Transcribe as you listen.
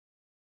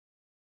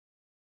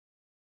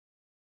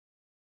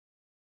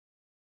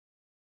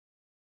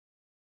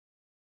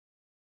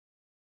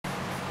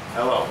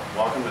Hello,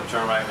 welcome to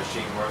Termite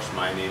Machine Works.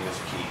 My name is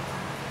Keith.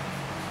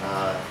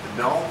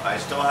 No, I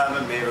still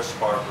haven't made a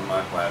spark with my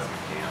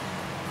PlasmaCam,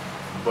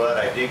 but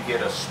I did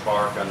get a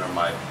spark under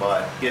my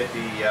butt. Get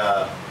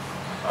the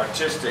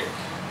artistic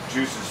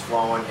juices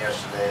flowing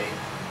yesterday,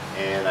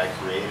 and I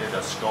created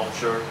a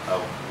sculpture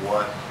of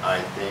what I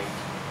think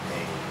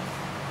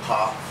a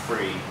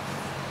pop-free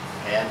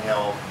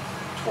handheld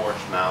torch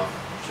mount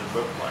should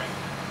look like.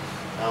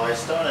 Now I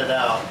started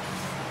out,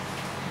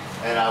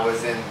 and I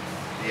was in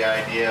the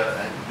idea,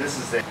 and this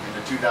is in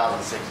the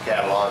 2006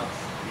 catalog,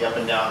 the up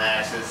and down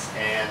axis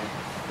and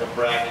the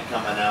bracket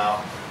coming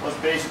out was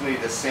basically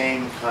the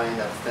same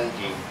kind of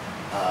thinking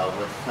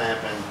with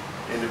clamping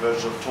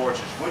individual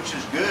torches, which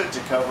is good to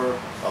cover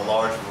a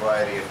large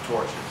variety of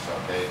torches,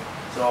 okay?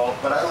 So,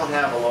 but I don't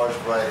have a large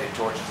variety of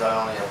torches, I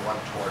only have one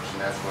torch,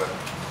 and that's what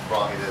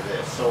brought me to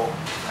this. So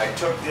I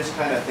took this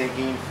kind of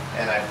thinking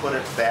and I put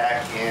it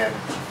back in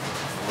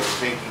where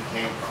thinking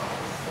came from.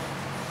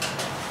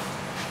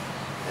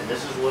 And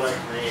this is what I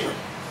created.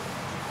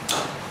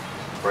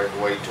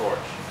 Breakaway torch.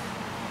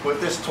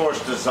 With this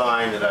torch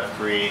design that I've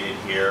created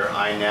here,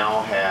 I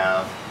now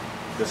have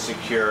the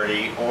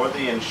security or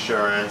the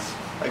insurance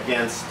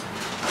against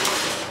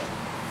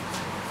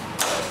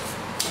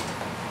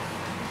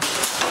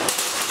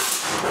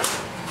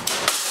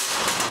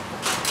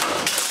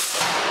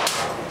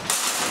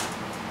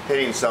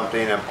hitting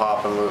something and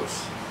popping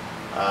loose.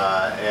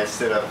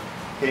 Instead of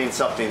hitting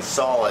something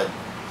solid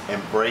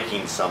and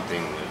breaking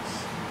something loose.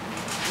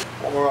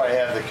 Or I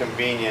have the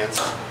convenience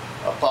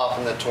of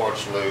popping the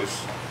torch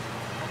loose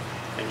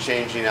and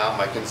changing out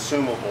my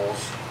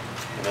consumables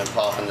and then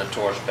popping the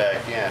torch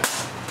back in.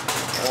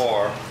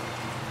 Or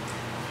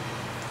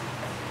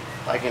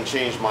I can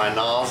change my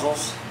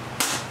nozzles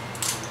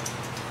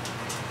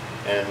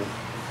and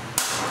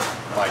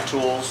my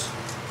tools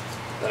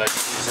that I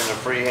use in a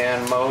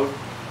freehand mode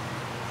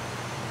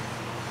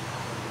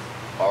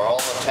are all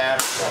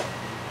attachable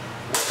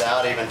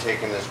without even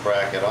taking this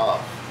bracket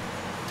off.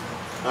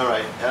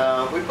 Alright,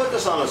 we put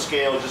this on a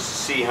scale just to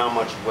see how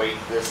much weight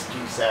this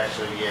piece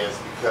actually is,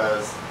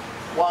 because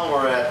while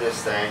we're at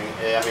this thing,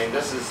 I mean,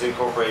 this is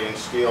incorporating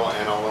steel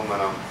and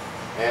aluminum,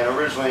 and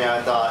originally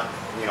I thought,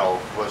 you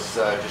know, was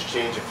just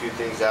change a few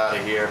things out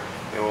of here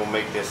and we'll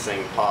make this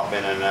thing pop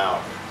in and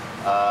out.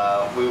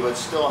 We would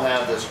still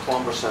have this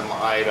cumbersome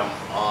item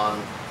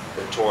on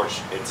the torch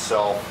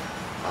itself,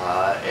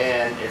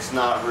 and it's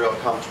not real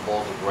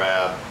comfortable to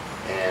grab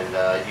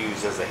and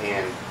use as a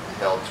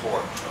handheld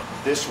torch.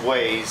 This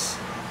weighs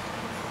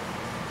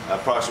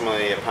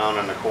approximately 1.25 pounds.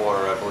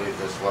 I believe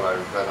this is what I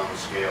read on the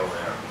scale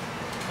there.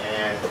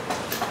 And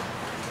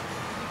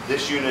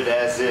this unit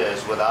as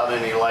is, without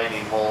any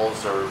lightning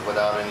holes or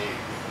without any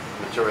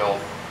material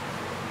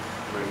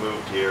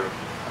removed here,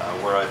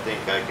 where I think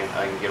I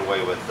can get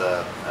away with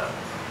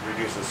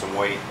reducing some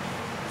weight.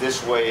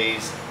 This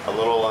weighs a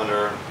little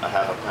under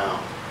 0.5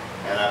 pound.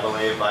 And I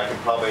believe I can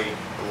probably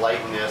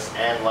lighten this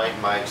and lighten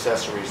my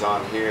accessories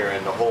on here,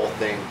 and the whole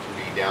thing can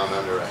be down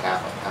under 0.5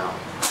 pound.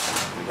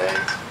 Okay?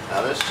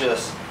 Now this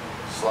just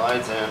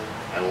slides in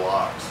and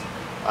locks.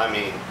 I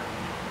mean,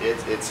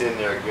 it's in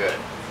there good.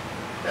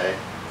 Okay?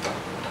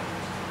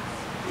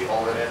 You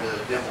hold it into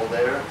the dimple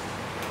there,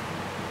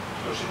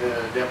 push it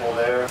into the dimple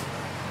there,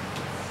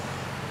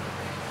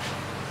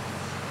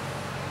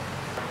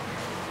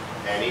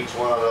 and each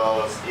one of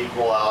those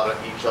equal out at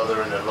each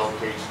other and it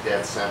locates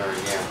dead center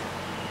again.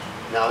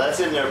 Now that's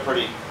in there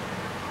pretty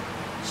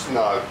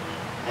snug,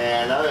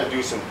 and I'm going to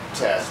do some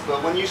tests,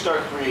 but when you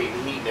start creating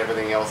heat and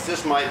everything else,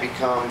 this might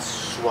become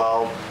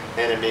swelled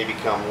and it may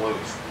become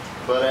loose.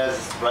 But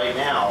as right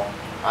now,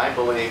 I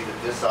believe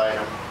that this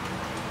item,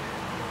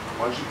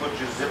 once you put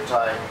your zip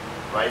tie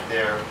right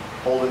there,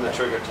 holding the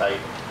trigger tight,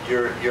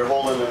 you're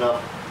holding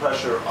enough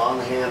pressure on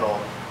the handle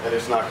that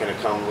it's not going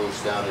to come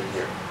loose down in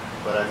here.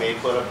 But I may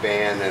put a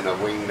band and a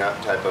wing nut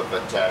type of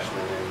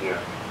attachment in here.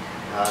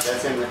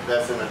 That's in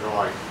the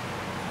drawing.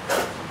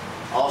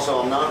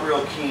 Also, I'm not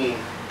real keen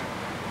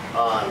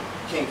on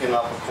kinking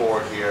up a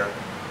cord here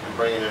and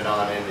bringing it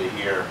on into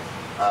here.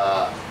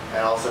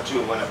 And also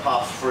too, when it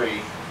pops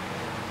free,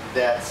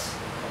 that's,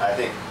 I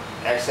think,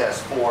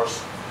 excess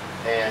force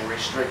and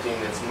restricting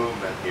its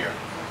movement here.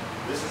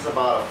 This is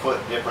about 1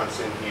 foot difference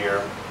in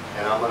here,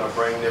 and I'm going to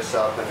bring this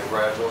up in a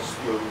gradual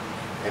swoop,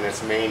 and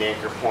its main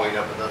anchor point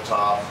up at the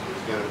top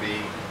is going to be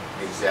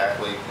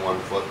exactly 1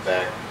 foot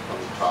back from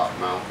the top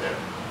mount there.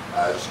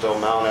 I still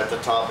mount at the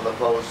top of the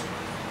post,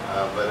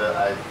 but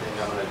I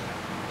think I'm going to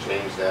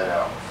change that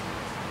out.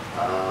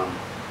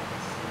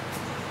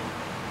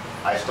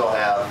 I still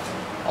have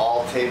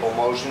all table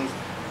motions.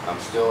 I'm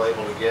still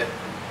able to get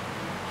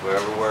to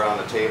everywhere on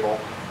the table,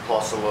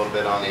 plus a little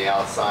bit on the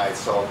outside.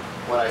 So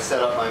when I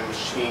set up my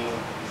machine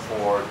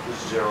for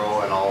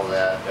zero and all of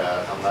that,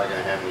 I'm not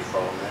going to have any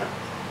problem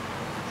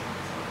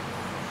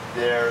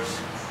there.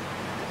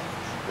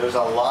 There's a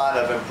lot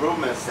of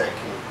improvements that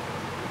can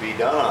be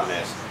done on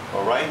this.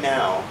 But right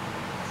now,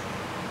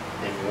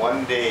 in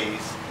 1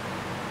 day's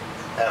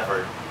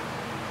effort,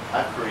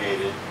 I've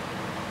created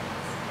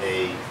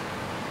a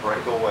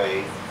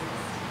breakaway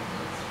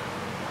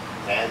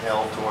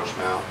handheld torch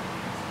mount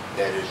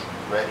that is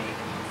ready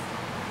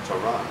to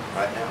run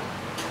right now.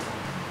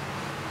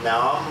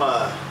 Now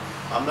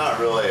I'm not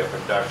really a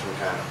production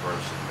kind of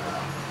person.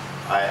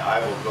 I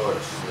will go to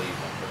sleep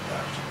in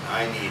production.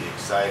 I need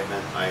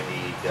excitement. I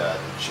need the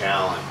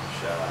challenge.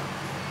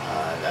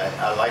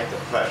 I like the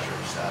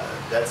pressures.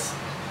 That's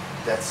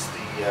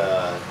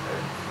the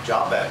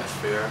job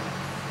atmosphere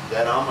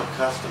that I'm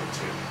accustomed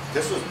to.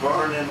 This was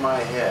burned in my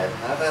head.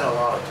 I've had a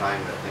lot of time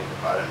to think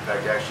about it. In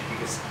fact, actually,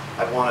 because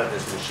I've wanted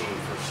this machine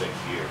for 6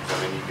 years. I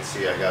mean, you can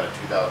see I got a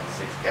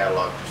 2006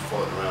 catalog just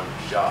floating around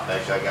the shop.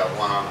 Actually, I got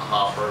one on the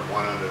hopper,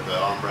 one under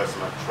the armrest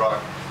of my truck,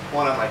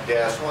 one on my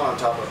desk, one on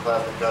top of the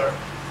plasma cutter.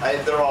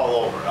 They're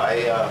all over.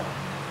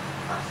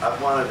 I've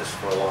wanted this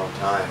for a long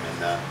time,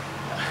 and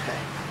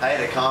I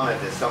had a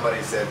comment that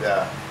somebody said,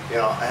 you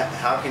know,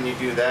 how can you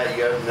do that?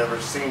 You have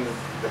never seen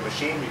the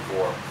machine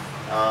before.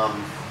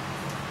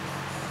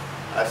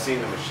 I've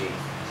seen the machine.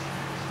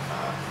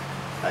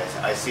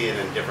 I see it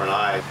in different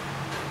eyes.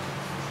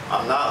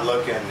 I'm not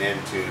looking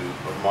into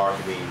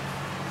marketing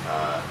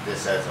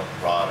this as a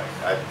product.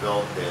 I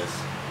built this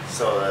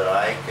so that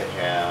I could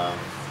have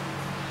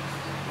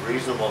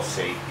reasonable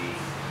safety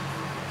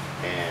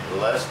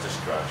and less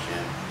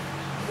destruction,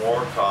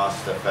 more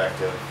cost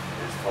effective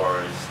as far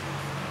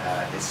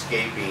as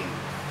escaping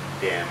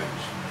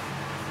damage,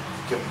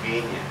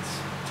 convenience,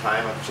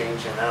 time of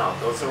changing out.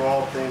 Those are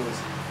all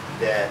things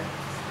that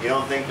you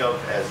don't think of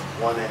as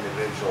one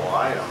individual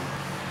item.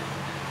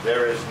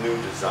 There is new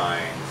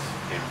designs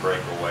and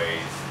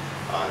breakaways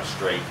on a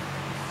straight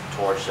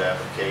torch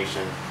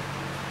application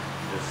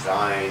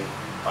designed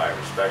by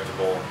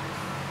respectable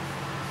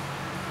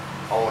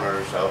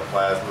owners of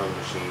plasma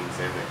machines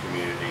in the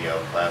community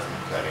of plasma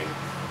cutting,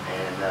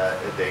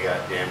 and they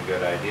got damn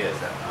good ideas.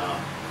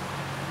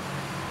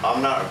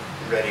 I'm not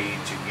ready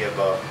to give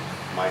up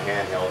my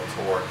handheld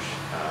torch.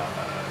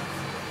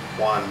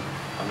 One,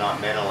 I'm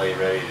not mentally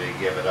ready to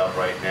give it up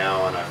right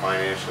now, and I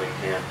financially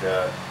can't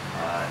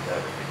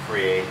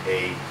create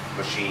a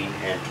machine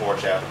and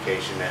torch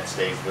application that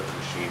stays with the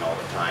machine all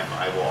the time.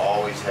 I will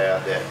always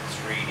have that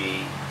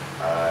 3D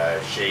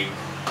shape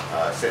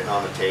sitting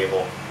on the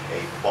table,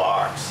 a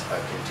box, a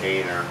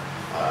container,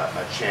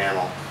 a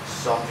channel,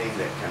 something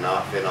that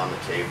cannot fit on the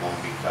table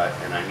and be cut,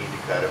 and I need to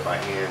cut it by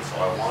hand, so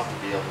I want to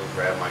be able to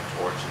grab my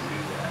torch and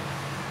do that.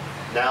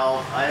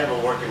 Now, I have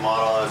a working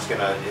model, and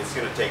it's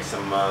gonna take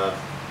some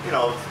you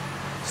know,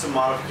 some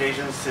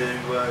modifications to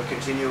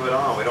continue it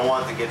on. We don't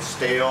want it to get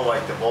stale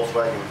like the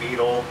Volkswagen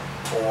Beetle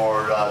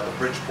or the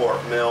Bridgeport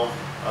Mill.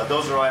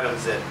 Those are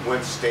items that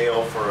went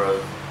stale for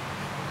a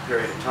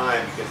period of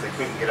time because they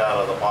couldn't get out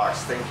of the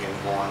box thinking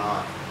going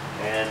on.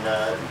 And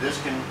this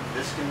can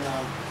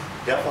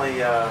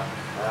definitely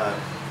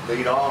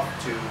lead off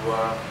to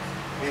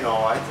you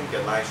know, I think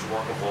a nice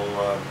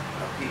workable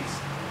piece.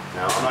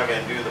 Now, I'm not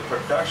going to do the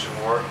production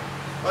work,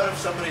 but if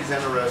somebody's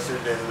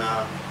interested in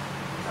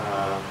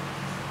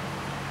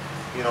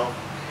you know,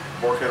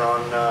 working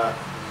on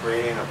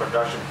creating a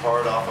production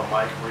part off of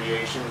my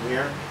creation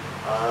here,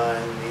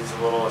 and needs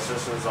a little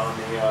assistance on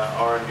the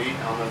R&D.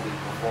 I'm going to be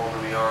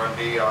performing the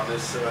R&D on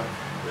this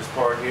this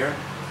part here.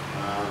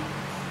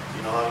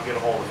 You know how to get a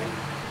hold of me.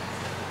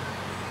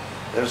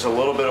 There's a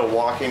little bit of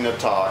walking the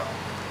talk,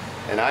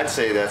 and I'd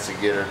say that's a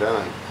get her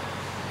done.